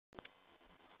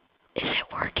Is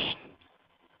it working?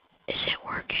 Is it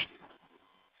working?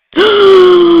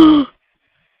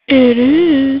 It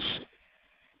is!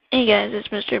 Hey guys, it's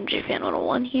Mr. MJ Fan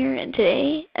 101 here, and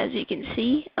today, as you can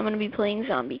see, I'm going to be playing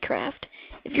Zombiecraft.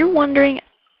 If you're wondering,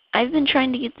 I've been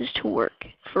trying to get this to work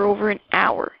for over an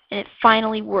hour, and it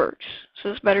finally works, so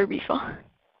this better be fun.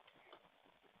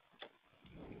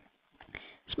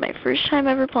 It's my first time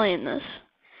ever playing this,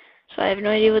 so I have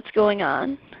no idea what's going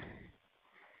on.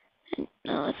 And,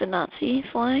 no, it's a Nazi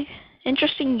flag.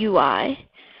 Interesting UI.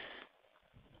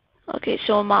 Okay,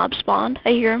 so a mob spawned. I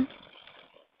hear him.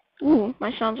 Ooh,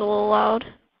 my sound's a little loud.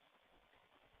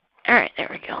 Alright, there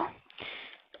we go.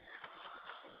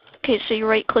 Okay, so you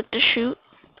right-click to shoot.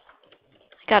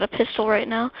 I got a pistol right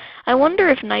now. I wonder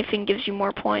if knifing gives you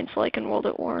more points like in World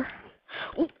at War.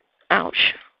 Ooh,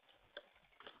 ouch.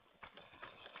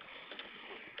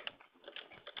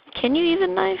 Can you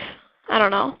even knife? I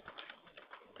don't know.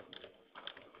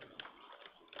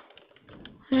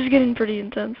 This is getting pretty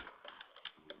intense.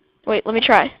 Wait, let me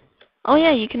try. Oh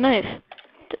yeah, you can knife.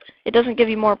 It doesn't give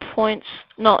you more points.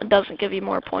 No, it doesn't give you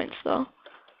more points, though.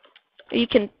 You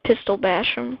can pistol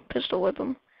bash them, pistol whip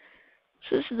them.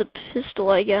 So this is the pistol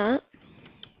I got.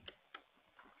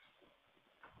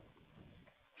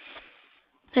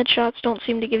 Headshots don't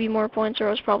seem to give you more points, or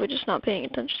I was probably just not paying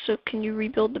attention. So can you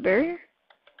rebuild the barrier?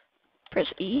 Press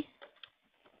E.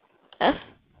 F?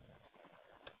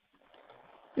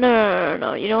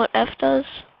 No. You know what F does?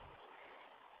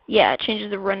 Yeah, it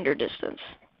changes the render distance.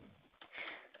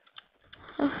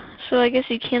 So I guess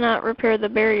you cannot repair the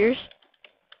barriers.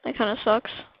 That kind of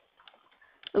sucks.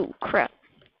 Ooh, crap.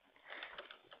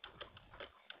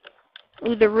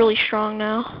 Ooh, they're really strong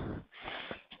now.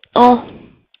 Oh,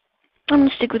 I'm gonna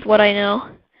stick with what I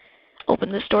know.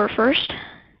 Open this door first.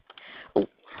 Oh.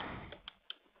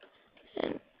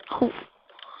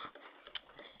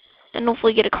 And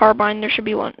hopefully get a carbine. There should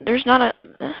be one. There's not a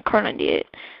Car 98.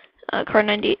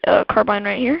 Carbine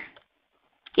right here.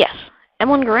 Yes.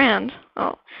 M1 Garand.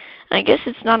 Oh. I guess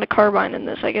it's not a carbine in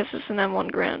this. I guess it's an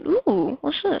M1 Garand. Ooh,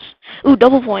 what's this? Ooh,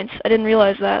 double points. I didn't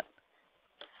realize that.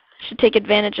 Should take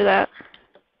advantage of that.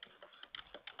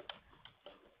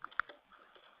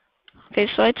 Okay,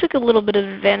 so I took a little bit of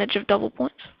advantage of double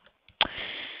points.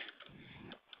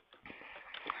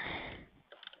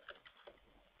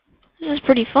 This is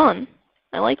pretty fun.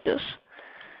 I like this.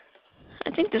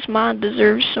 I think this mod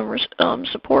deserves some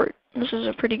support. This is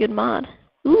a pretty good mod.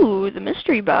 Ooh, the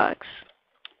mystery box.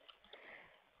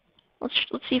 Let's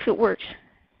see if it works.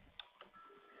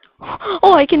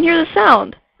 Oh, I can hear the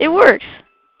sound. It works.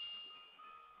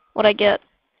 What'd I get?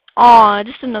 Aw,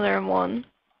 just another M1.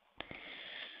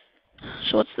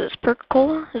 So what's this? Perk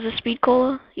Cola? Is this Speed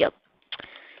Cola? Yep.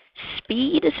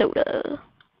 Speed Soda.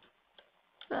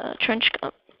 Trench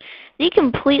gun. They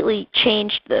completely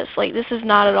changed this. Like, this is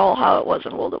not at all how it was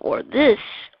in World at War. This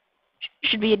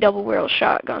should be a double-barrel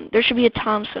shotgun. There should be a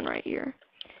Thompson right here.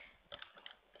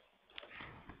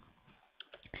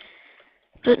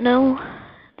 But no,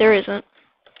 there isn't.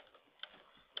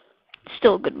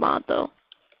 Still a good mod, though.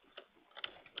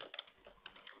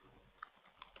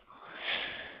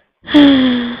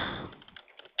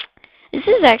 This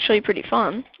is actually pretty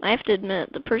fun. I have to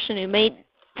admit, the person who made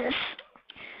this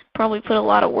probably put a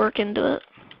lot of work into it.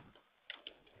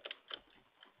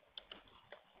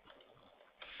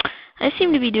 I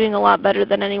seem to be doing a lot better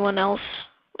than anyone else.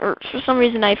 Or for some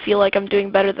reason I feel like I'm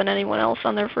doing better than anyone else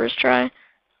on their first try.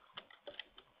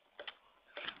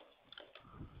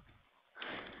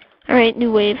 Alright,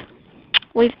 new wave.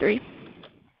 Wave 3.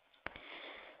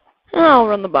 I'll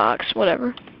run the box,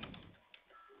 whatever.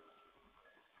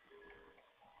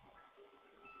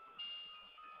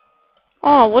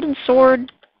 Oh, wooden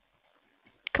sword.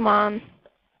 Come on.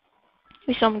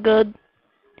 Be something good.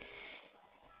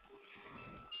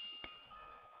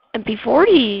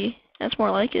 MP40. That's more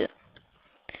like it.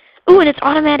 Ooh, and it's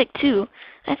automatic too.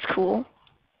 That's cool.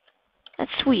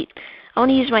 That's sweet. I want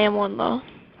to use my M1 though.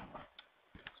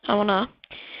 I want to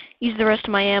use the rest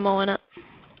of my ammo in it.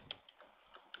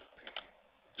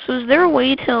 So is there a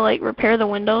way to, like, repair the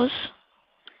windows?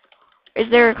 Is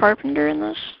there a carpenter in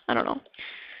this? I don't know.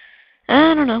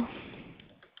 I don't know.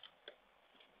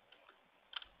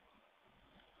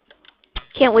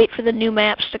 Can't wait for the new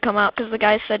maps to come out, because the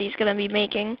guy said he's going to be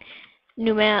making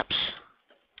new maps.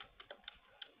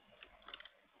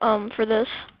 For this.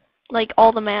 Like,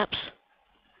 all the maps.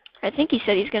 I think he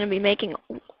said he's going to be making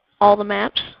all the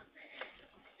maps.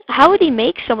 How would he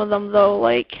make some of them, though?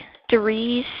 Like,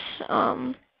 Derice,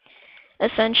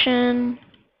 Ascension,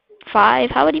 5.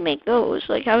 How would he make those?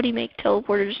 Like, how would he make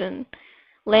teleporters and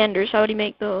landers? How would he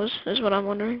make those, is what I'm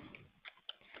wondering.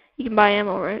 You can buy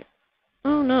ammo, right?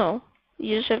 Oh, no.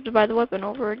 You just have to buy the weapon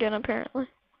over again, apparently.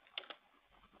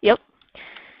 Yep.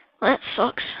 That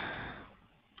sucks.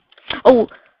 Oh,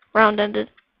 round ended.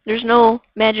 There's no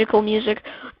magical music.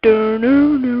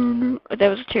 That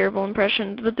was a terrible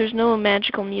impression, but there's no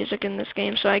magical music in this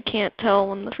game, so I can't tell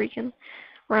when the freaking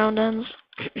round ends.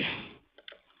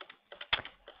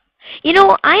 You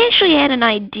know, I actually had an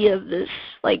idea of this,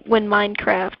 like, when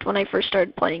I first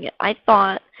started playing it. I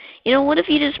thought, you know, what if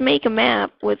you just make a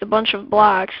map with a bunch of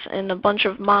blocks and a bunch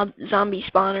of zombie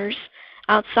spawners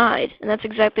outside? And that's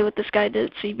exactly what this guy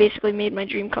did, so he basically made my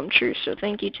dream come true, so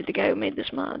thank you to the guy who made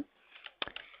this mod.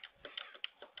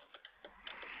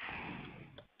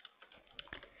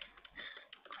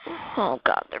 Oh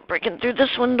god, they're breaking through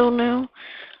this window now.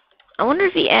 I wonder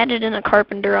if he added in a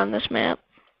carpenter on this map.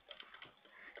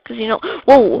 Because, you know,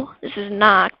 whoa, this is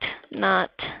knocked,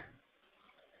 not,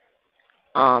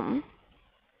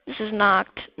 this is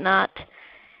knocked, not,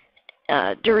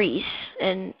 Doris,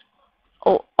 and,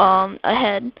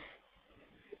 ahead.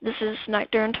 This is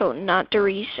Nocturne Totem, not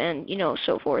Doris, and, you know,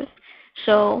 so forth.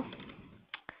 So,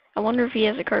 I wonder if he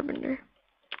has a carpenter.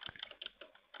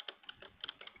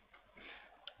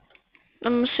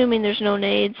 I'm assuming there's no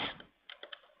nades.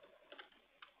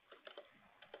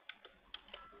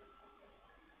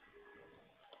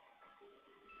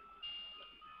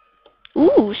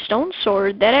 Ooh, stone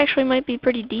sword. That actually might be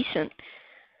pretty decent.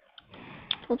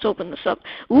 Let's open this up.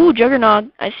 Ooh, Juggernog.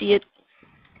 I see it.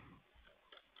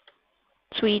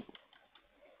 Sweet.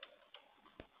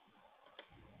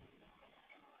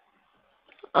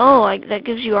 Oh, that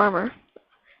gives you armor.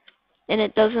 And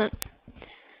it doesn't,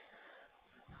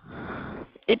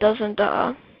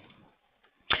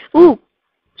 ooh,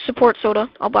 support soda.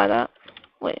 I'll buy that.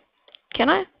 Wait, can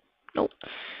I? Nope.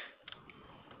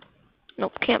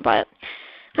 Nope, can't buy it.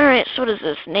 Alright, so what is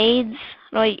this? Nades?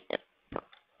 No,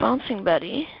 Bouncing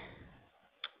Betty.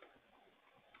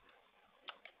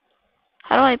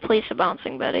 How do I place a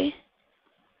Bouncing Betty?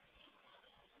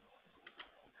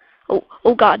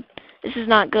 Oh god. This is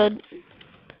not good.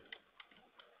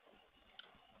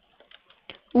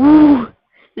 Ooh,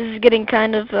 this is getting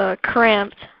kind of,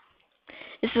 cramped.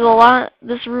 This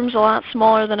room's a lot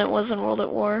smaller than it was in World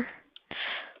at War.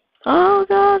 Oh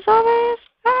god, zombies!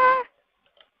 Ah!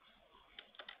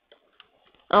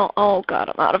 Oh god,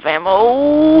 I'm out of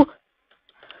ammo.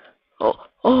 Oh.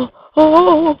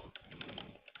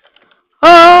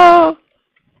 Oh!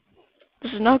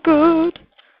 This is not good.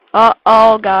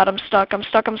 Oh god, I'm stuck.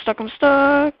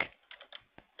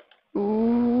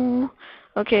 Ooh.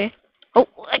 Okay. Oh,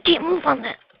 I can't move on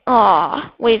that.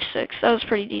 Aw, wave 6. That was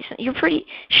pretty decent.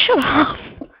 Shut up!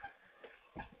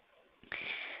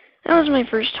 That was my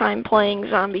first time playing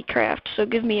Zombiecraft, so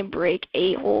give me a break,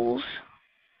 a-holes.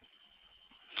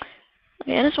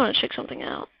 Okay, I just want to check something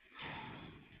out.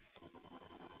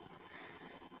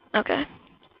 Okay.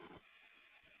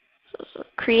 So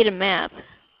create a map.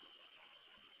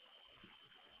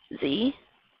 Z.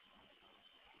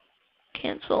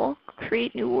 Cancel.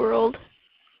 Create new world.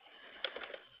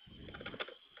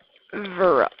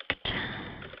 Verruct.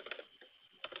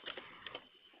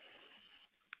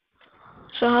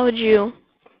 So how would you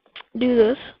do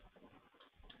this?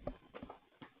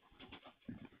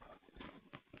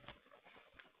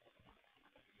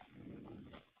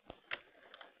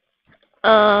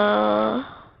 Are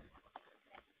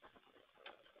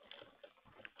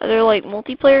there like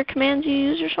multiplayer commands you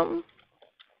use or something?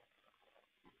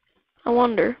 I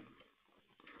wonder.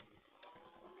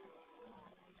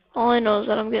 All I know is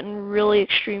that I'm getting really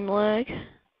extreme lag.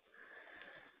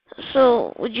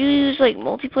 So, would you use like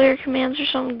multiplayer commands or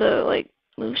something to like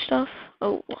move stuff?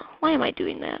 Oh, why am I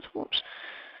doing that? Whoops.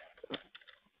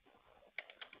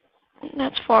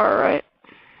 That's far, right?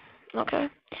 Okay.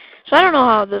 So I don't know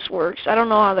how this works. I don't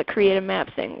know how the create a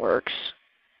map thing works.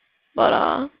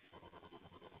 But,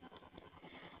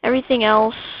 everything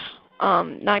else,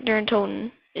 Nocturne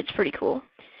Totem, it's pretty cool.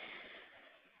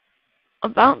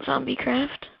 About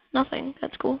Zombiecraft, nothing.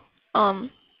 That's cool.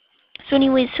 So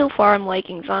anyways, so far I'm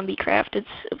liking Zombiecraft. It's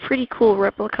a pretty cool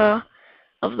replica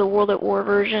of the World at War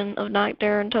version of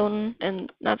Nocturne Totem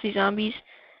and Nazi zombies.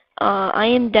 I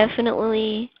am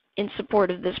definitely in support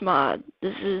of this mod.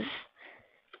 This is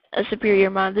a superior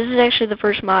mod. This is actually the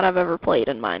first mod I've ever played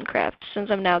in Minecraft,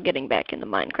 since I'm now getting back into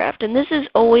Minecraft. And this has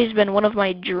always been one of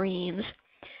my dreams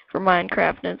for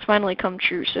Minecraft, and it's finally come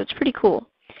true, so it's pretty cool.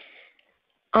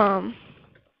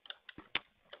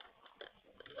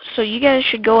 So you guys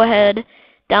should go ahead,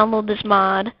 download this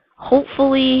mod,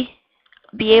 hopefully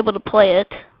be able to play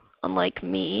it, unlike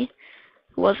me,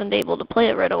 who wasn't able to play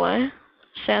it right away.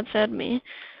 Sad me.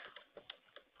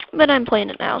 But I'm playing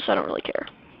it now, so I don't really care.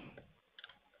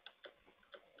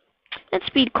 And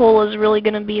speed cola is really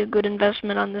going to be a good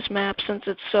investment on this map since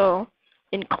it's so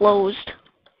enclosed.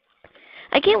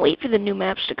 I can't wait for the new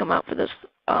maps to come out for this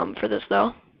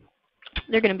though.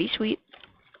 They're going to be sweet.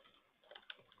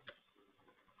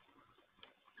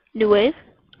 New wave?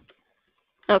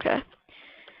 Okay.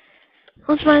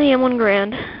 Let's buy the M1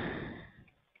 Grand.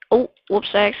 Oh, whoops,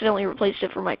 I accidentally replaced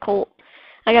it for my Colt.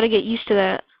 I gotta get used to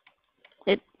that.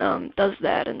 It does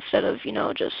that instead of, you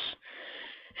know, just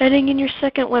heading in your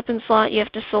second weapon slot, you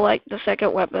have to select the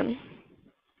second weapon.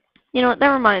 You know what, that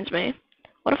reminds me.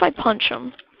 What if I punch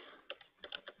him?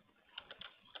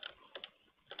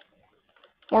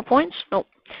 More points? Nope.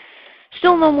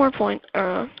 Still no more points.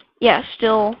 Yeah,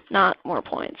 still not more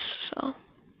points, so.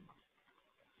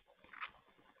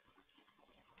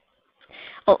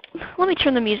 Oh, let me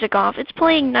turn the music off. It's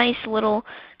playing nice little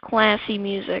classy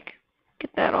music. Get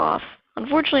that off.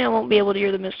 Unfortunately, I won't be able to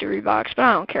hear the mystery box, but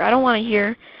I don't care. I don't want to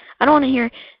hear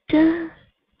dun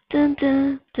dun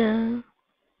dun dun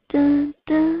dun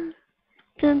dun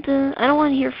dun dun. I don't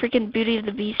want to hear freaking Beauty of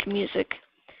the Beast music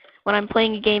when I'm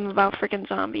playing a game about freaking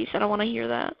zombies. I don't want to hear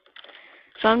that.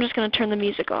 So I'm just going to turn the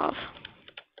music off.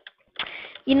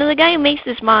 You know, the guy who makes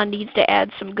this mod needs to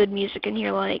add some good music in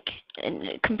here, like,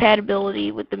 and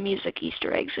compatibility with the music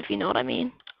Easter eggs, if you know what I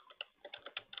mean.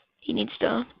 He needs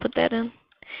to put that in.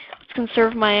 Let's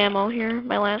conserve my ammo here,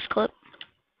 my last clip.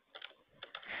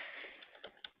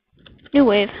 New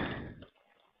wave.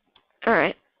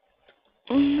 Alright.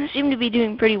 I seem to be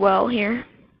doing pretty well here.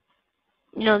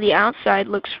 You know, the outside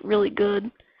looks really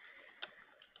good.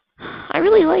 I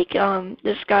really like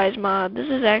this guy's mod. This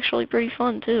is actually pretty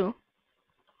fun, too.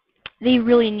 They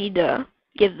really need to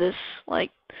give this,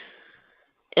 like,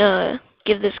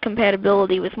 give this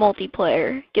compatibility with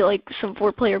multiplayer. Get, like, some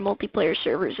 4-player multiplayer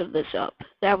servers of this up.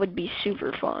 That would be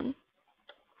super fun.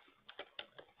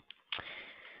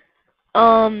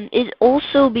 It'd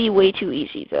also be way too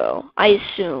easy, though, I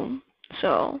assume.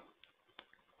 So,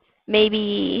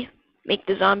 maybe make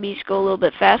the zombies go a little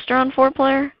bit faster on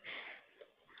 4-player?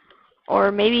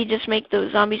 Or maybe just make the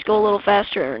zombies go a little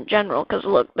faster in general, because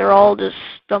look, they're all just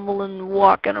stumbling,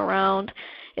 walking around.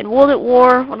 In World at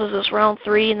War, what is this, round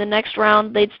 3, in the next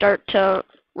round, they'd start to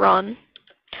run.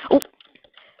 Oh!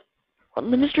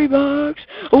 Run the mystery box!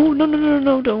 Oh, no, no, no,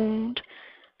 no, don't!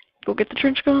 Go get the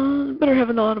trench gun, better have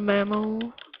a lot of ammo.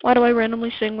 Why do I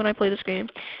randomly sing when I play this game?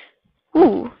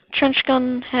 Ooh, trench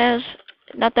gun has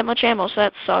not that much ammo, so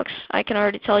that sucks. I can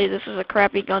already tell you this is a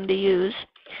crappy gun to use.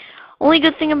 Only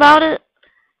good thing about it,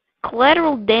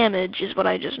 collateral damage is what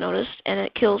I just noticed, and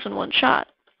it kills in one shot.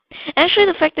 Actually,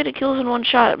 the fact that it kills in one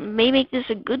shot may make this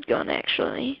a good gun,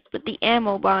 actually. But the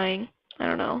ammo buying, I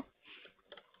don't know.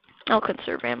 I'll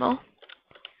conserve ammo.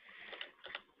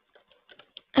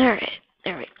 Alright,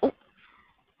 alright. Oh.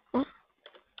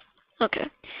 Okay.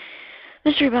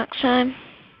 Mystery box time.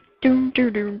 You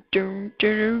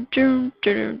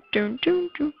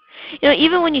know,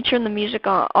 even when you turn the music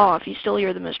off, you still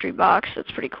hear the mystery box.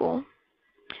 That's pretty cool.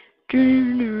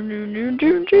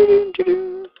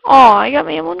 Oh, I got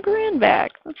my M1 Grand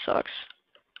back. That sucks.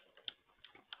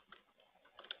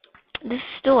 This is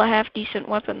still a half-decent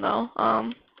weapon, though.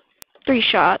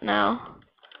 3-shot now.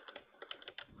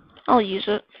 I'll use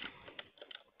it.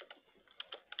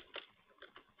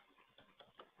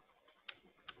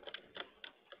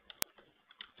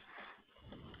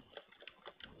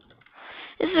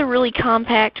 This is a really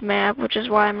compact map, which is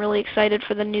why I'm really excited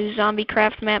for the new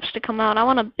Zombiecraft maps to come out. I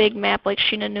want a big map like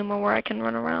Shinanuma where I can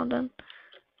run around in.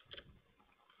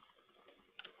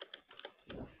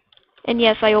 And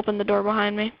yes, I opened the door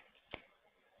behind me.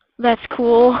 That's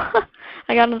cool.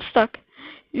 I got him stuck.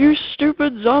 You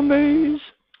stupid zombies!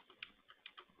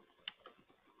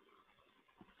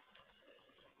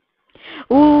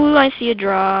 Ooh, I see a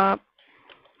drop.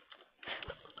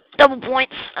 Double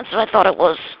points. That's what I thought it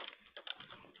was.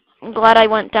 I'm glad I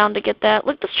went down to get that.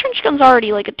 Look, this trench gun's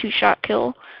already like a 2-shot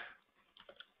kill.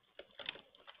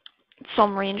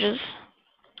 Some ranges.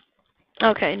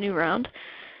 Okay, new round.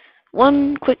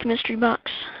 One quick mystery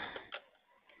box.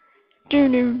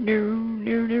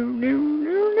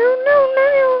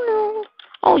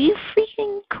 Oh, you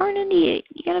freaking carnity!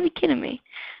 You gotta be kidding me.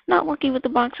 Not lucky with the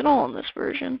box at all in this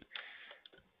version.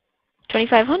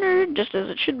 2,500, just as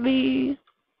it should be.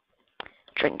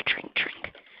 Drink, drink,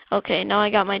 drink. Okay, now I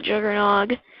got my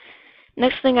Juggernog.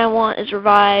 Next thing I want is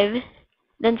Revive,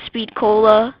 then Speed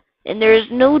Cola, and there is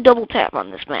no double tap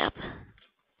on this map.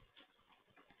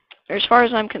 Or as far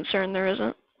as I'm concerned, there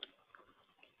isn't.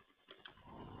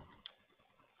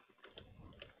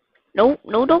 Nope,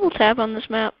 no double tap on this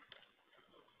map.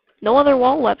 No other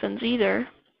wall weapons either.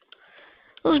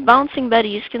 Those bouncing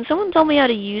betties, can someone tell me how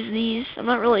to use these? I'm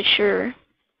not really sure.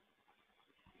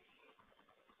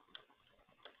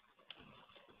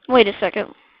 Wait a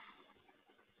second.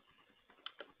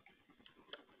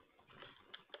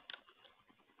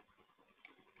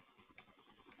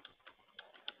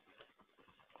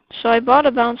 So I bought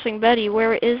a bouncing betty.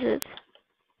 Where is it?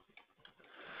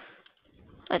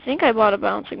 I think I bought a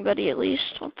bouncing betty at least.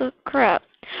 What the crap?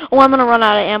 Oh, I'm gonna run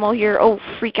out of ammo here. Oh,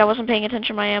 freak, I wasn't paying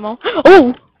attention to my ammo.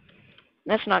 Oh!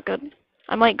 That's not good.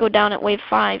 I might go down at wave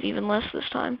 5, even less this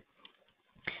time.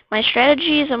 My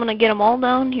strategy is I'm gonna get them all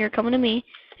down here coming to me,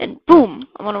 and boom!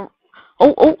 I'm gonna...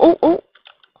 Oh!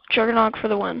 Juggernog for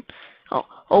the win.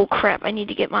 Oh crap, I need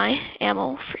to get my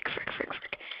ammo. Frick.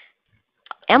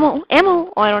 Ammo!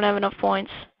 Oh, I don't have enough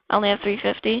points. I only have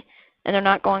 350, and they're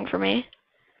not going for me.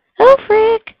 Oh,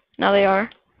 frick! Now they are.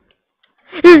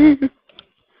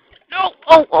 No!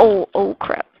 Oh,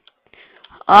 crap.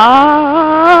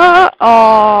 Oh,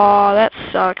 that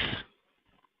sucks.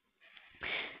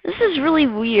 This is really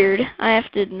weird, I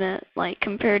have to admit, like,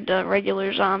 compared to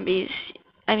regular zombies.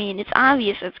 I mean, it's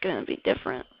obvious it's gonna be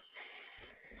different.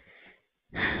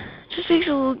 Just takes a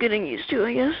little getting used to,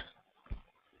 I guess.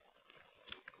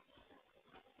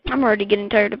 I'm already getting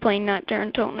tired of playing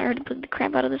Nocturne. I already played the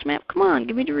crap out of this map. Come on,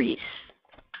 give me the Reese.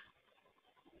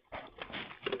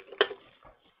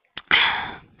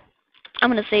 I'm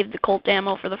gonna save the Colt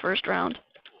ammo for the first round.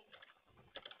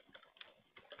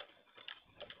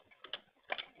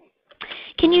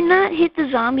 Can you not hit the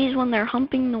zombies when they're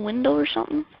humping the window or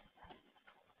something?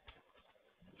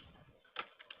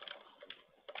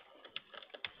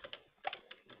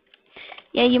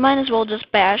 Yeah, you might as well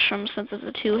just bash them since it's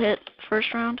a 2-hit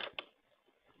first round.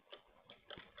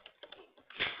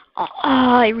 Oh,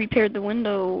 I repaired the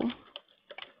window.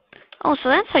 Oh, so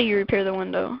that's how you repair the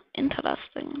window.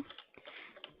 Interesting.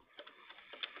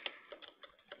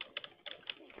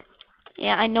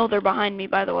 Yeah, I know they're behind me,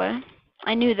 by the way.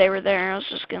 I knew they were there. I was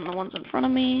just getting the ones in front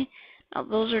of me. Now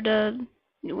those are dead.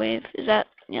 New wave. Is that...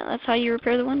 Yeah, that's how you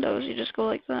repair the windows. You just go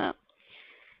like that.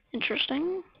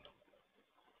 Interesting.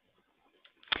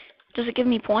 Does it give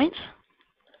me points?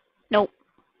 Nope.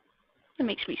 That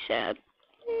makes me sad.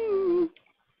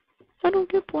 I don't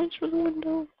get points for the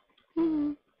window.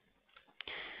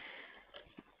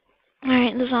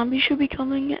 Alright, the zombies should be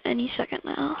coming any second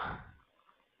now.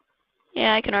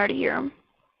 Yeah, I can already hear them.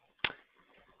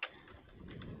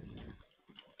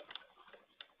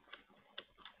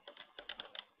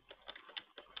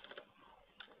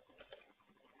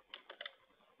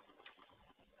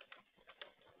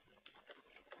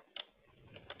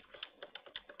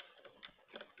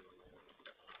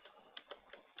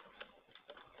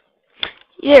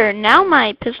 There, now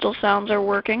my pistol sounds are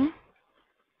working.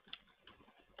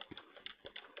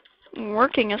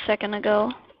 Working a second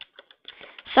ago.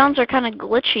 Sounds are kind of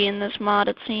glitchy in this mod,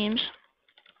 it seems.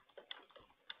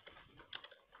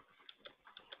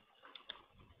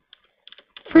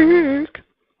 Frick.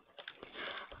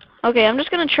 Okay, I'm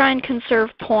just gonna try and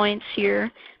conserve points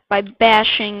here by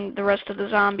bashing the rest of the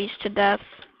zombies to death.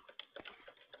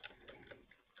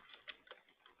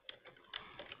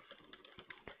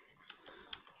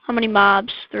 How many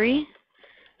mobs? 3?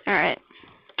 Alright.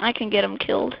 I can get them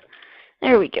killed.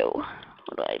 There we go.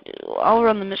 What do I do? I'll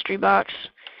run the mystery box.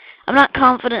 I'm not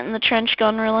confident in the trench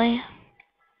gun, really.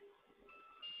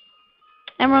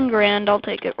 And run grand. I'll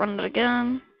take it. Run it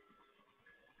again.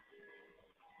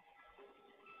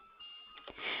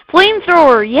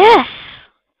 Flamethrower! Yes!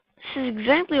 This is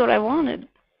exactly what I wanted.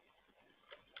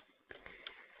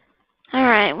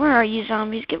 Alright, where are you,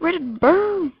 zombies? Get ready to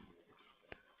burn!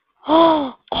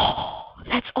 Oh,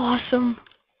 that's awesome.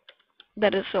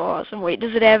 That is so awesome. Wait,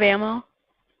 does it have ammo?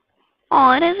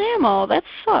 Oh, it has ammo. That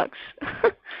sucks.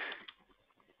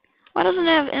 Why doesn't it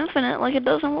have infinite like it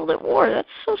does in World at War? That's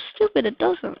so stupid. It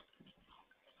doesn't.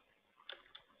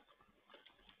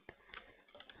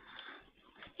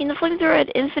 In the flamethrower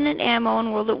had infinite ammo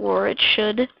in World at War. It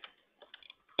should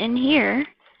in here,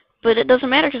 but it doesn't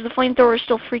matter because the flamethrower is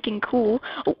still freaking cool.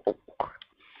 Oh.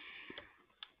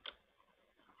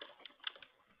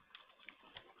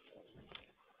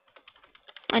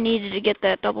 I needed to get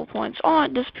that double points. Oh,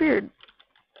 it disappeared.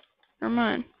 Never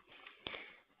mind.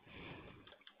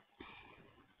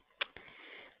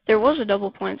 There was a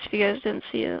double points if you guys didn't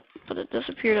see it, but it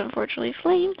disappeared unfortunately.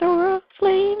 Flamethrower,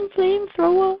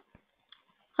 flamethrower.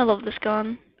 I love this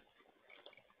gun.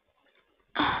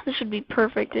 This would be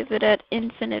perfect if it had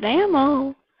infinite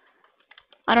ammo.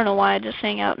 I don't know why I just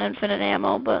hang out in infinite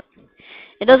ammo, but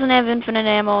it doesn't have infinite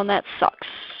ammo and that sucks.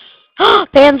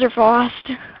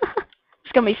 Panzerfaust.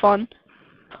 It's gonna be fun.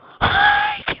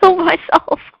 I killed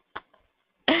myself.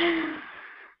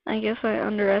 I guess I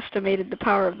underestimated the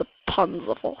power of the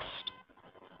Panzerfaust.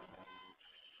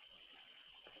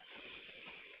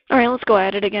 Alright, let's go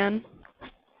at it again.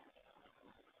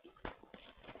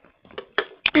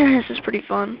 This is pretty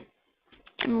fun.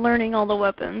 I'm learning all the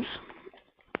weapons.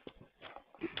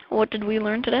 What did we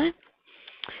learn today?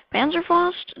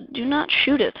 Panzerfaust, do not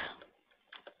shoot it.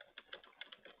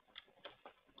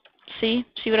 See?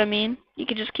 See what I mean? You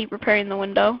can just keep repairing the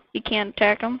window. You can't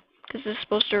attack them, because it's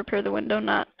supposed to repair the window,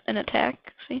 not an attack.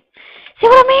 See? See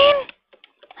what I mean?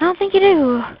 I don't think you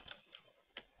do.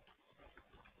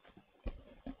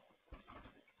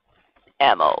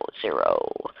 Ammo 0.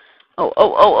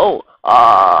 Oh.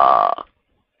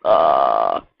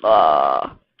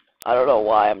 I don't know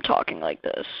why I'm talking like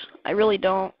this. I really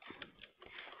don't.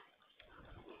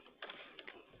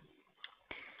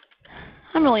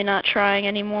 I'm really not trying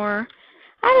anymore.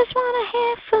 I just want to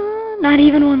have fun. Not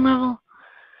even one level.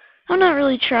 I'm not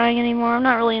really trying anymore. I'm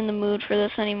not really in the mood for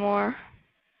this anymore.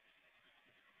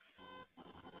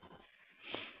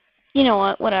 You know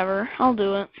what? Whatever. I'll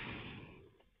do it.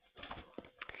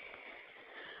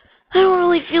 I don't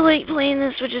really feel like playing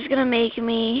this, which is going to make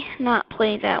me not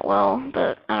play that well,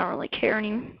 but I don't really care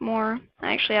anymore.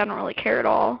 Actually, I don't really care at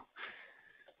all.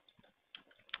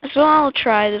 So I'll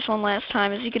try this one last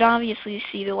time. As you could obviously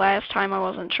see, the last time I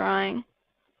wasn't trying.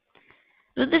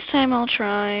 But this time I'll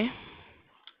try.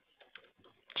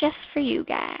 Just for you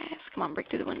guys. Come on, break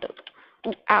through the window.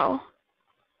 Ooh, ow.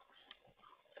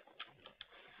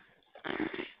 Alright.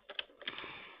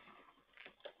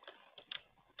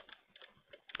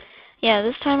 Yeah,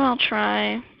 this time I'll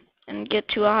try and get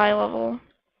to a high level.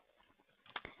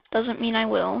 Doesn't mean I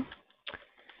will.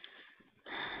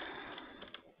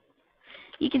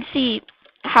 You can see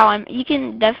how you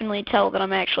can definitely tell that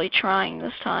I'm actually trying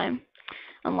this time,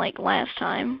 unlike last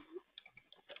time.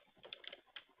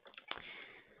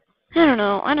 I don't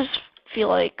know, I just feel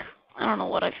like, I don't know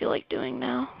what I feel like doing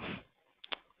now.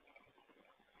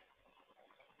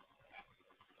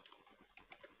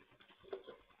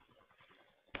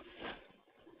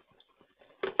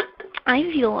 I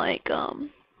feel like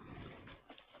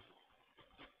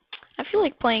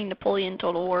playing Napoleon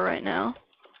Total War right now.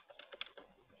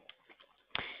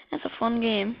 That's a fun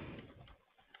game.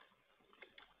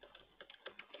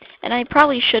 And I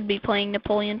probably should be playing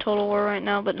Napoleon Total War right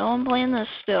now, but no, I'm playing this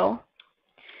still.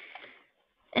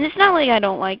 And it's not like I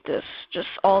don't like this, just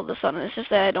all of a sudden. It's just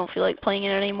that I don't feel like playing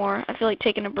it anymore. I feel like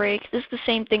taking a break. This is the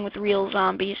same thing with real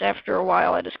zombies. After a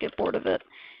while, I just get bored of it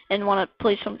and want to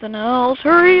play something else.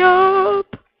 Hurry up!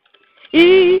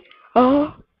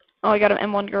 Oh, I got an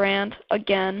M1 Garand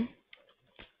again.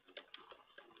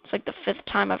 It's like the 5th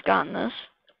time I've gotten this.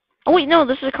 Oh wait, no,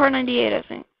 this is a Car 98, I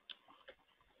think.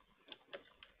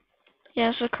 Yeah,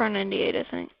 this is a Car 98, I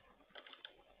think.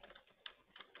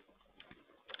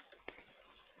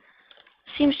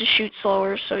 Seems to shoot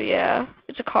slower, so yeah,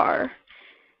 it's a car.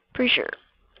 Pretty sure.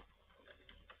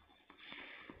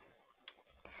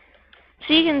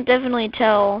 So you can definitely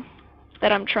tell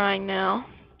that I'm trying now.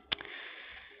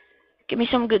 Give me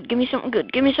something good, give me something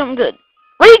good, give me something good.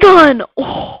 Ray gun!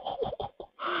 Oh.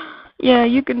 Yeah,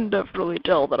 you can definitely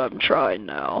tell that I'm trying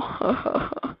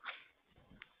now.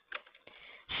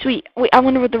 Sweet. Wait, I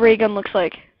wonder what the ray gun looks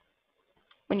like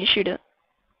when you shoot it.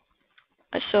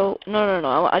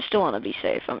 No. I still want to be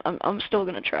safe. I'm still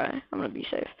gonna try. I'm gonna be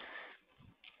safe.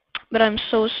 But I'm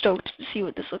so stoked to see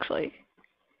what this looks like.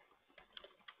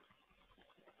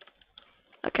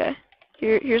 Okay.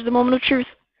 Here's the moment of truth.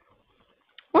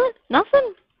 What?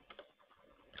 Nothing?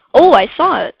 Oh, I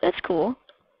saw it. That's cool.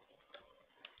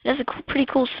 It has a pretty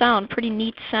cool sound. Pretty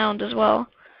neat sound as well.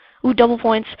 Ooh, double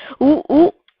points.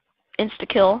 Ooh.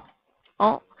 Insta-kill.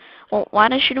 Oh. Well, why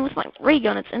did I shoot him with my ray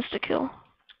gun? It's insta-kill.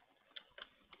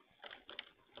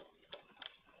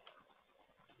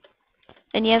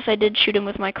 And yes, I did shoot him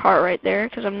with my car right there,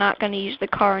 because I'm not going to use the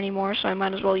car anymore, so I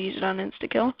might as well use it on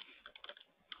insta-kill.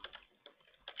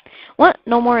 What?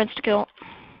 No more insta-kill.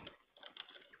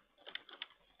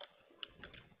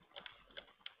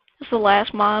 This is the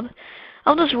last mob.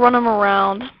 I'll just run him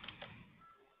around.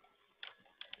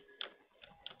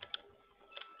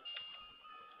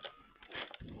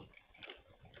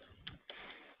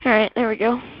 Alright, there we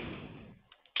go.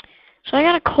 So I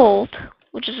got a Colt,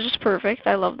 which is just perfect.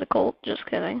 I love the Colt. Just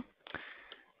kidding.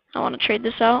 I want to trade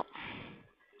this out.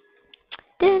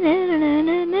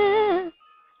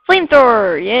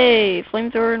 Flamethrower! Yay!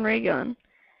 Flamethrower and ray gun.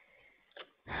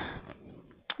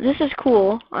 This is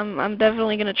cool. I'm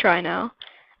definitely gonna try now.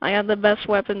 I got the best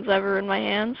weapons ever in my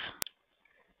hands.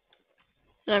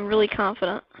 And I'm really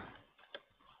confident.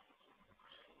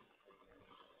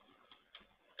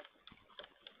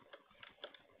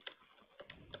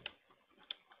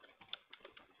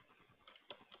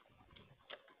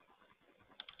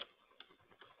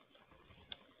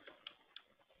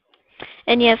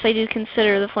 And yes, I do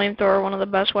consider the flamethrower one of the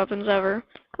best weapons ever.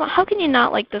 Come on, how can you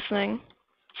not like this thing?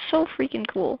 It's so freaking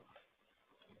cool.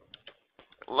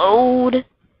 Load.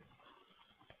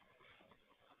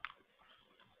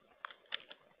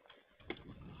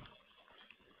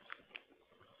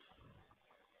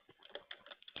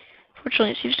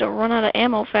 Fortunately, it seems to run out of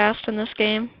ammo fast in this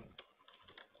game.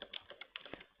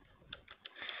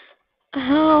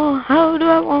 How do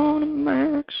I want to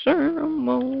max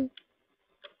ammo?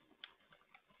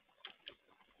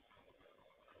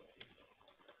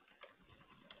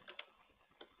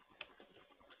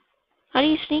 How do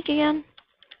you sneak again?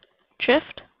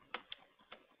 Shift?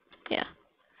 Yeah.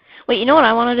 Wait, you know what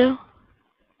I want to do?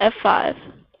 F5.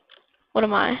 What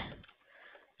am I?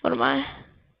 What am I?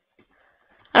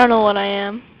 I don't know what I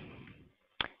am.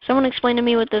 Someone explain to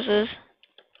me what this is.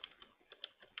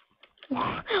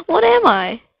 What am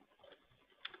I?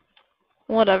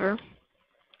 Whatever.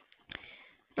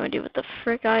 No idea what the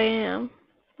frick I am.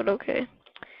 But okay.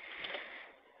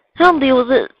 I'll deal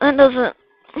with it. That doesn't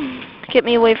get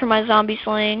me away from my zombie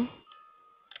slaying.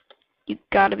 You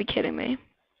gotta be kidding me.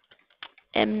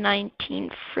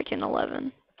 M19 freaking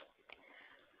 11.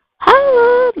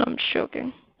 Hello! No, I'm just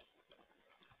joking.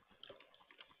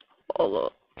 Hold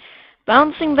up.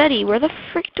 Bouncing Betty. Where the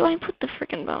frick do I put the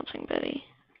frickin' Bouncing Betty?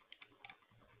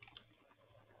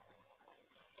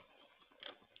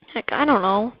 Heck, I don't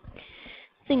know.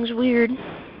 Thing's weird.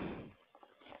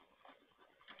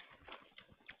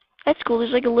 That's cool.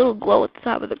 There's like a little glow at the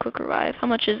top of the quick revive. How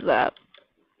much is that?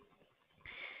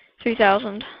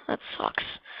 3,000. That sucks.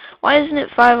 Why isn't it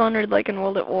 500 like in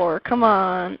World at War? Come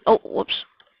on. Oh, whoops.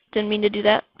 Didn't mean to do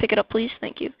that. Pick it up, please.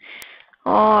 Thank you.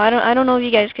 Oh, I don't know if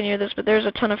you guys can hear this, but there's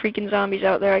a ton of freaking zombies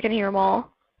out there. I can hear them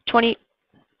all. 20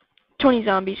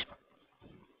 zombies.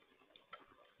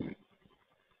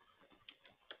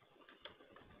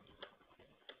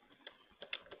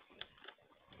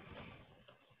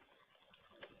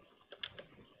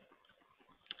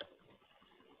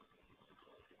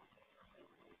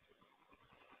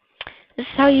 This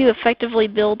is how you effectively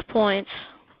build points.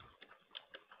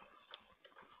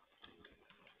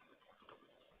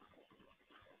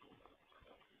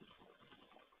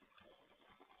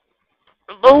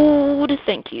 Load,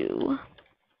 thank you.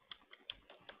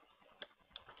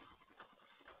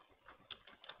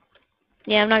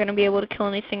 Yeah, I'm not going to be able to kill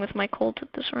anything with my Colt at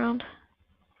this round.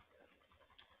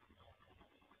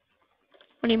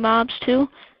 Any mobs too?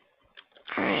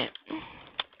 Alright.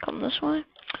 Come this way.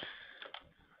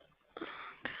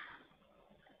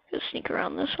 Just sneak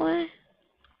around this way.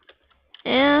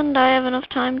 And I have enough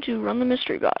time to run the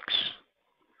mystery box.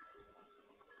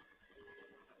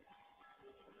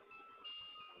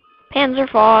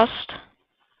 Panzerfaust.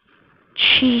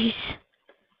 Jeez.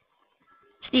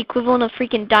 It's the equivalent of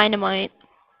freaking dynamite.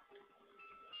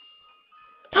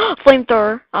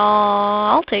 Flamethrower.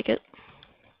 I'll take it.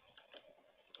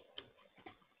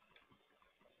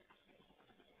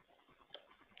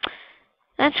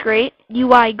 That's great.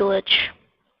 UI glitch.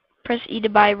 Press E to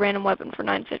buy a random weapon for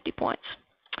 950 points.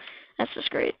 That's just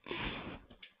great.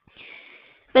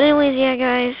 But anyways, yeah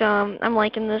guys, I'm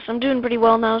liking this. I'm doing pretty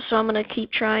well now, so I'm going to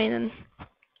keep trying and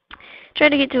try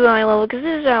to get to a high level, because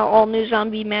this is how all new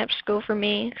zombie maps go for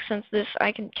me, since this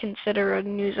I can consider a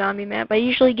new zombie map. I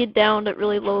usually get down to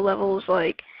really low levels,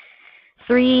 like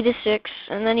 3 to 6,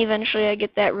 and then eventually I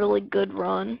get that really good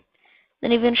run.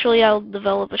 Then eventually I'll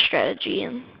develop a strategy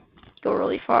and go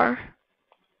really far.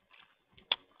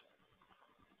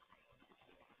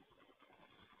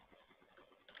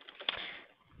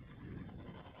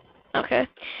 Okay.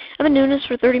 I've been doing this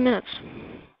for 30 minutes.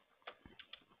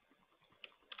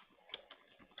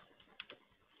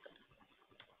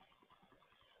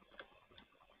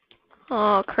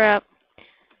 Oh, crap.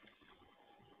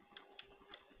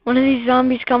 One of these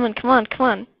zombies coming. Come on, come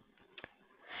on.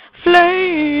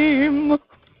 Flame!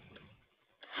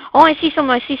 Oh, I see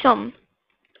something, I see something.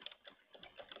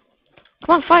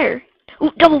 Come on, fire.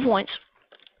 Ooh, double points.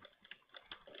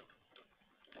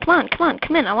 Come on, come on,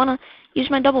 come in. I want to use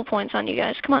my double points on you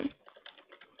guys. Come on.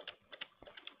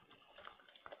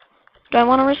 Do I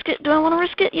want to risk it? Do I want to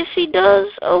risk it? Yes, he does.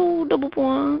 Oh, double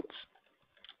points.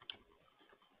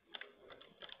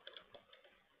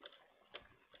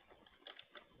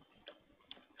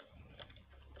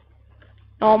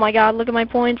 Oh my god, look at my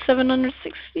points.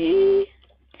 760.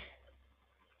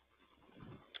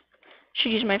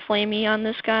 Should use my flamey on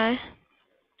this guy.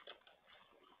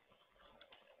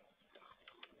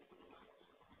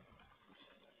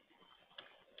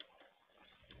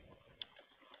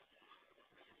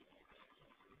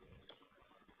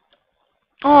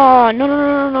 Oh, no, no,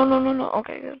 no, no, no, no, no, no.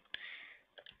 Okay, good.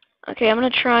 Okay, I'm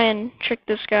gonna try and trick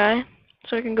this guy.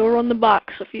 so I can go run the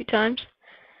box a few times.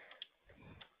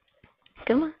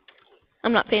 Come on.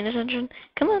 I'm not paying attention.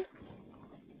 Come on.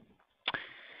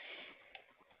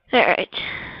 Alright.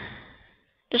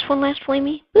 Just one last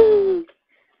flamey. Woo!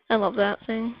 I love that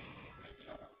thing.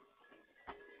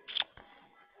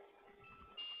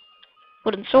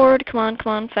 Wooden sword. Come on,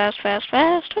 come on. Fast, fast,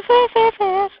 fast. Fast, fast,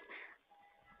 fast.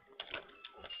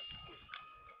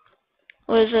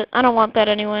 What is it? I don't want that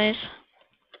anyways.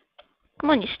 Come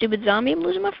on, you stupid zombie. I'm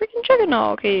losing my freaking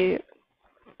juggernaut. Okay.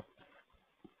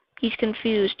 He's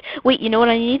confused. Wait, you know what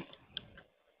I need?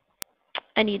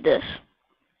 I need this.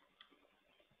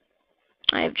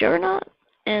 I have juggernaut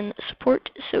and support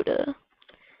soda.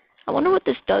 I wonder what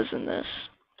this does in this.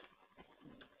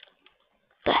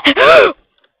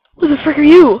 Who the frick are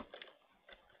you?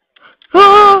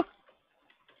 Ah!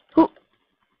 Who?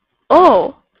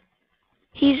 Oh.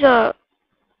 He's a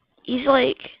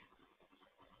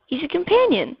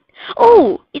companion.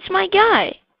 Oh, it's my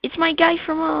guy. It's my guy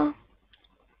from,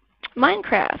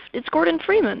 Minecraft. It's Gordon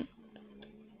Freeman.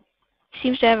 He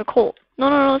seems to have a colt. No,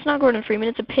 no, no, it's not Gordon Freeman.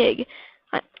 It's a pig.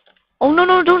 Oh, no,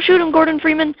 no, don't shoot him, Gordon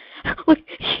Freeman. Look,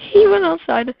 he went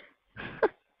outside.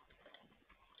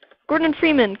 Gordon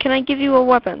Freeman, can I give you a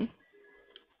weapon?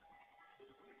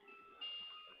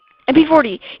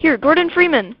 MP40. Here, Gordon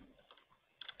Freeman.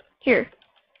 Here,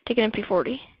 take an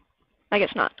MP40. I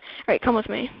guess not. Alright, come with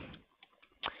me.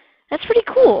 That's pretty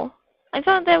cool. I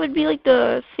thought that would be like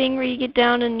the thing where you get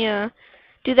down and you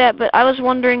do that, but I was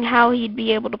wondering how he'd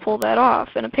be able to pull that off.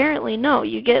 And apparently, no.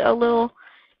 You get a little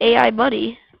AI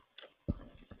buddy.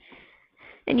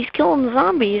 And he's killing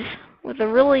zombies with a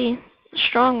really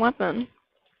strong weapon.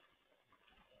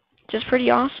 Just pretty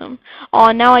awesome. Oh,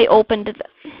 and now I opened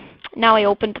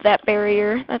that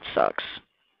barrier. That sucks.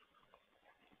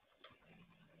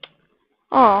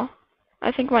 Oh,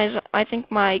 I think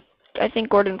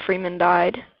Gordon Freeman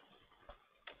died.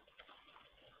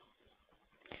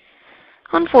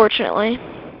 Unfortunately.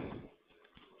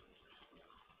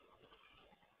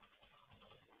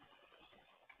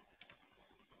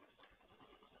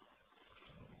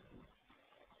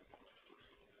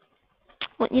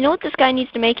 Well, you know what this guy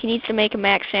needs to make? He needs to make a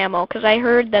max ammo, because I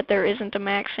heard that there isn't a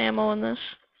max ammo in this.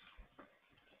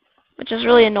 Which is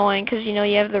really annoying, because, you know,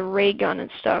 you have the ray gun and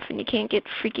stuff, and you can't get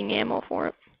freaking ammo for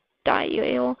it. Die, you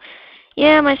a-hole.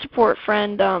 Yeah, my support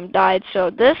friend, died, so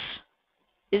this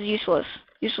is useless.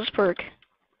 Useless perk.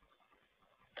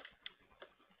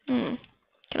 Can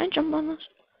I jump on this?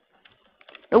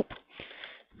 Nope.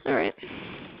 Alright.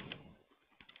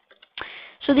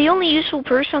 So the only useful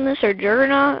perks on this are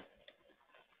Juggernaut,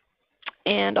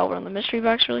 and I'll run the mystery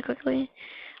box really quickly.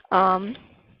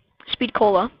 Speed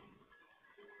Cola.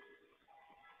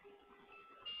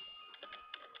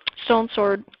 Stone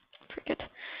Sword. Forget.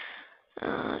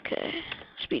 Okay.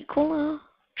 Speed Cola.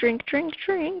 Drink, drink,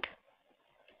 drink.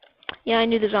 Yeah, I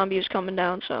knew the zombie was coming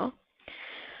down, so.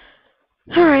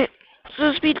 Alright.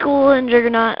 So Speed Cola and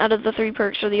Juggernaut out of the 3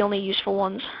 perks are the only useful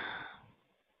ones.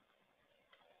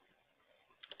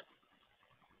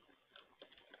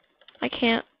 I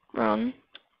can't run.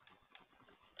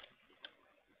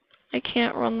 I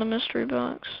can't run the mystery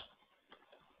box.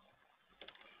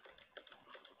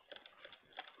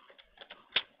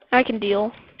 I can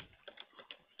deal.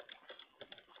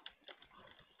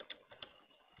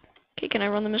 Okay, can I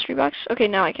run the mystery box? Okay,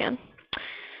 now I can.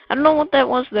 I don't know what that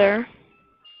was there.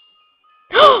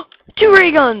 2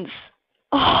 ray guns!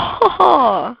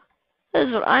 Oh, this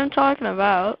is what I'm talking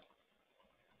about.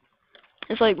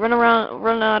 It's like running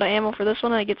out of ammo for this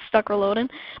one, and I get stuck reloading.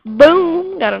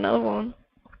 Boom! Got another one.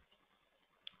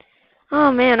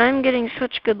 Oh man, I'm getting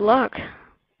such good luck.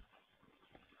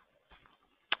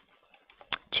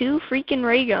 2 freaking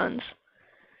ray guns.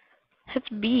 That's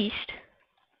beast.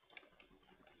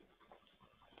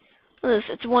 Look at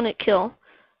this, it's 1-hit kill.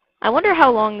 I wonder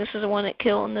how long this is a 1-hit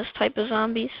kill in this type of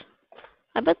zombies.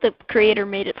 I bet the creator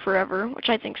made it forever, which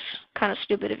I think's kind of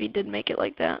stupid if he did make it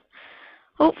like that.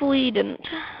 Hopefully he didn't.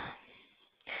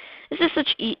 This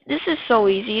is so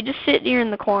easy. You just sit here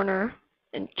in the corner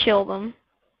and kill them.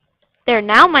 There,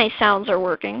 now my sounds are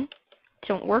working.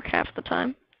 Don't work half the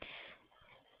time.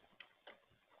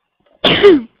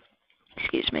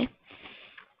 Excuse me.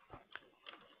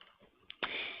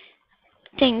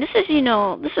 Dang, this is, you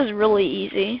know, this is really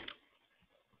easy.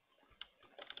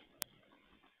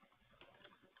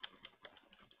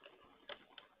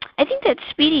 I think that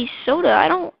speedy soda, I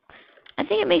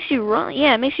think it makes you run,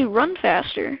 yeah, it makes you run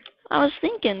faster. I was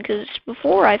thinking, because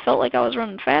before I felt like I was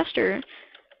running faster,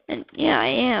 and yeah, I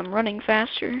am running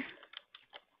faster.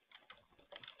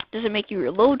 Does it make you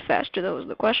reload faster, though, is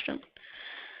the question.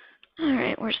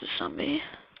 Alright, where's the zombie?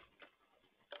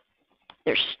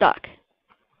 They're stuck.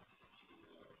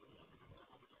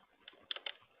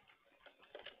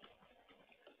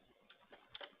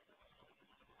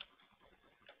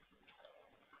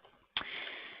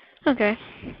 Okay.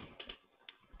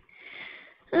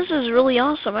 This is really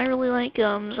awesome. I really like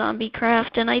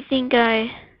Zombiecraft, and I think I'm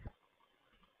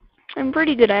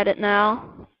pretty good at it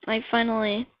now. I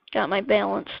finally got my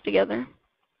balance together.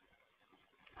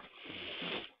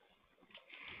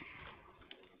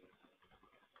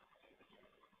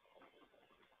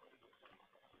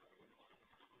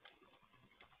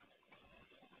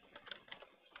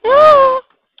 Ah!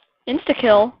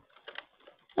 Insta-kill.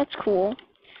 That's cool.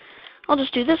 I'll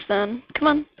just do this then. Come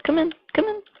on, come in, come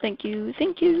in. Thank you,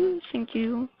 thank you, thank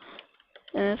you.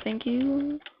 Thank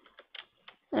you.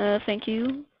 Thank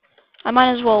you. I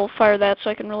might as well fire that so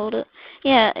I can reload it.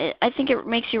 Yeah, I think it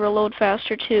makes you reload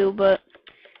faster too, but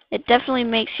it definitely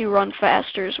makes you run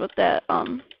faster is what that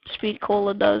speed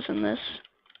cola does in this.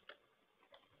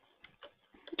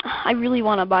 I really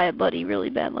want to buy a buddy really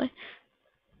badly.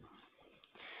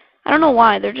 I don't know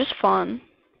why, they're just fun.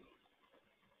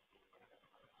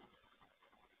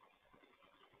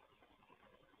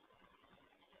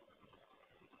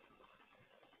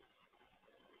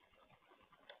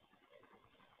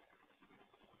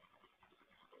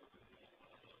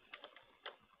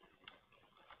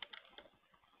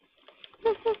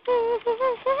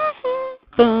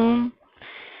 Boom.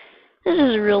 This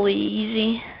is really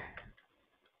easy.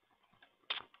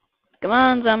 Come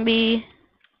on, zombie.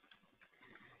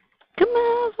 Come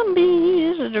on,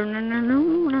 zombies.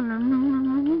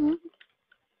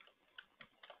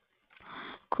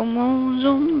 Come on,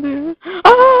 zombie.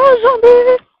 Ah,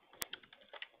 zombie.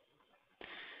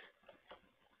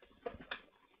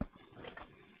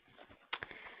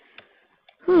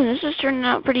 This is turning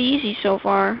out pretty easy so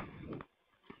far.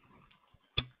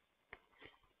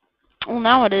 Well,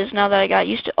 now it is, now that I got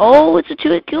used to... Oh, it's a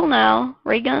 2-hit kill now.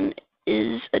 Ray gun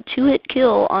is a 2-hit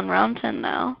kill on round 10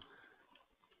 now.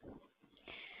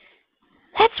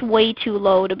 That's way too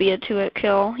low to be a 2-hit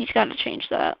kill. He's got to change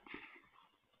that.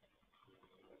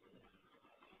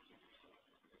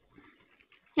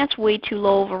 That's way too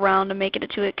low of a round to make it a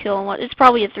 2-hit kill. It's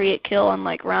probably a 3-hit kill on,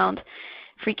 like, round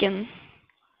freaking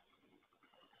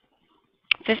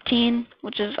 15,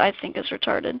 which is, I think, is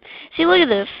retarded. See, look at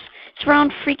this. It's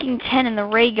round freaking 10 in the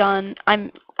ray gun.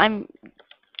 I'm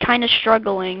kind of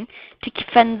struggling to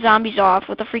fend zombies off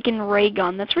with a freaking ray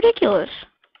gun. That's ridiculous.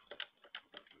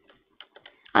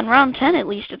 On round 10, at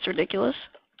least, it's ridiculous.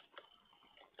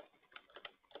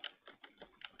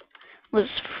 Was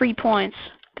free points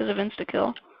because of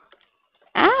insta-kill.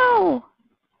 Ow!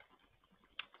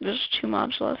 There's 2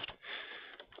 mobs left.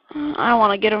 I don't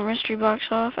want to get a mystery box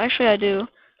off. Actually, I do.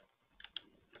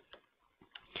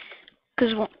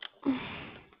 Because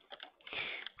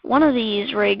one of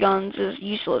these ray guns is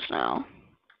useless now.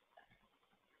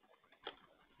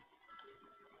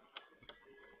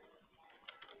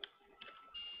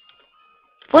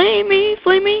 Flame me,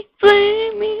 flame me,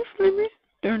 flame me, flame me.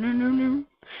 Dun, dun, dun, dun.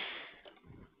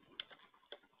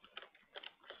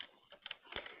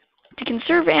 To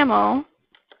conserve ammo...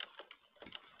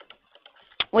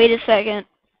 Wait a second.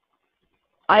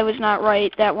 I was not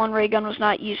right. That one ray gun was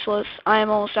not useless. I am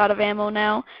almost out of ammo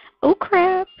now. Oh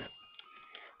crap.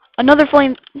 Another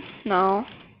flame... No.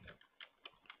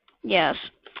 Yes.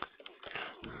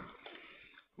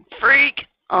 Freak!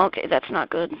 Okay, that's not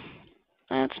good.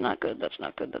 That's not good, that's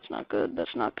not good, that's not good,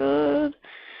 that's not good.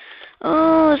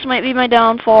 Oh, this might be my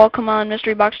downfall. Come on,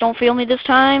 mystery box, don't fail me this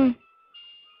time.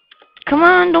 Come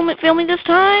on, don't fail me this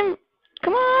time.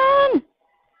 Come on!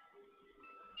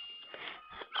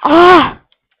 Ah!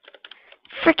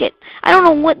 Frick it. I don't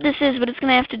know what this is, but it's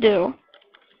gonna have to do.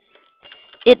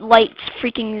 It lights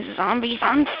freaking zombies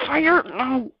on fire.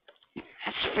 No.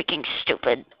 That's freaking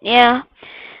stupid. Yeah,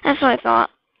 that's what I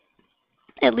thought.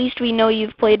 At least we know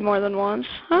you've played more than once.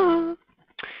 Ah.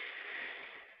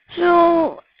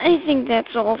 So, I think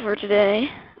that's all for today.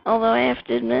 Although I have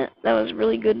to admit, that was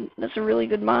really good. That's a really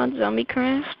good mod,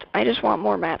 Zombiecraft. I just want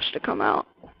more maps to come out.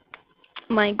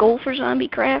 My goal for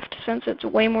Zombiecraft, since it's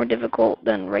way more difficult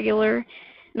than regular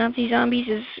Nazi zombies,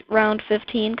 is round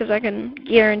 15, because I can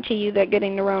guarantee you that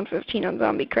getting to round 15 on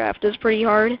Zombiecraft is pretty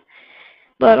hard.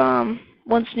 But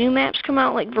once new maps come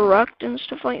out, like Verrucht and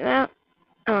stuff like that,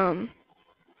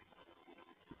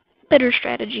 better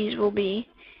strategies will be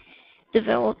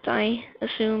developed, I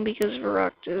assume, because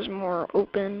Verrucht is more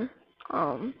open.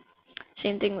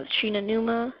 Same thing with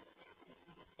Shinanuma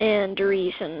and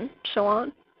Doris and so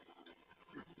on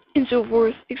and so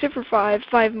forth, except for 5.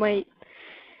 5 might...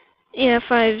 Yeah,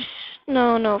 5's...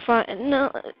 No, 5...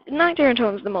 No, Nocturne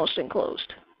is the most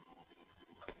enclosed.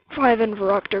 5 and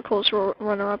Varrock are close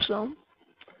runner-ups though.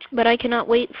 But I cannot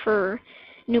wait for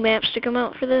new maps to come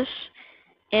out for this.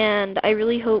 And I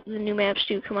really hope the new maps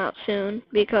do come out soon,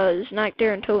 because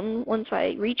Noctare and Totem, once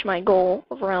I reach my goal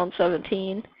of around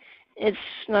 17, it's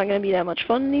not going to be that much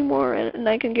fun anymore, and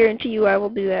I can guarantee you I will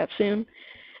do that soon.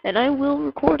 And I will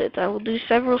record it. I will do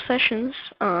several sessions.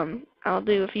 I'll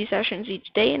do a few sessions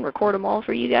each day and record them all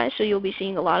for you guys, so you'll be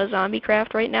seeing a lot of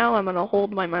Zombiecraft right now. I'm going to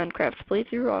hold my Minecraft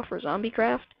playthrough off for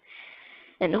Zombiecraft.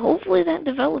 And hopefully that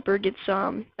developer gets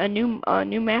a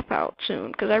new map out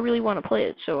soon, because I really want to play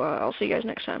it. So I'll see you guys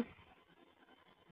next time.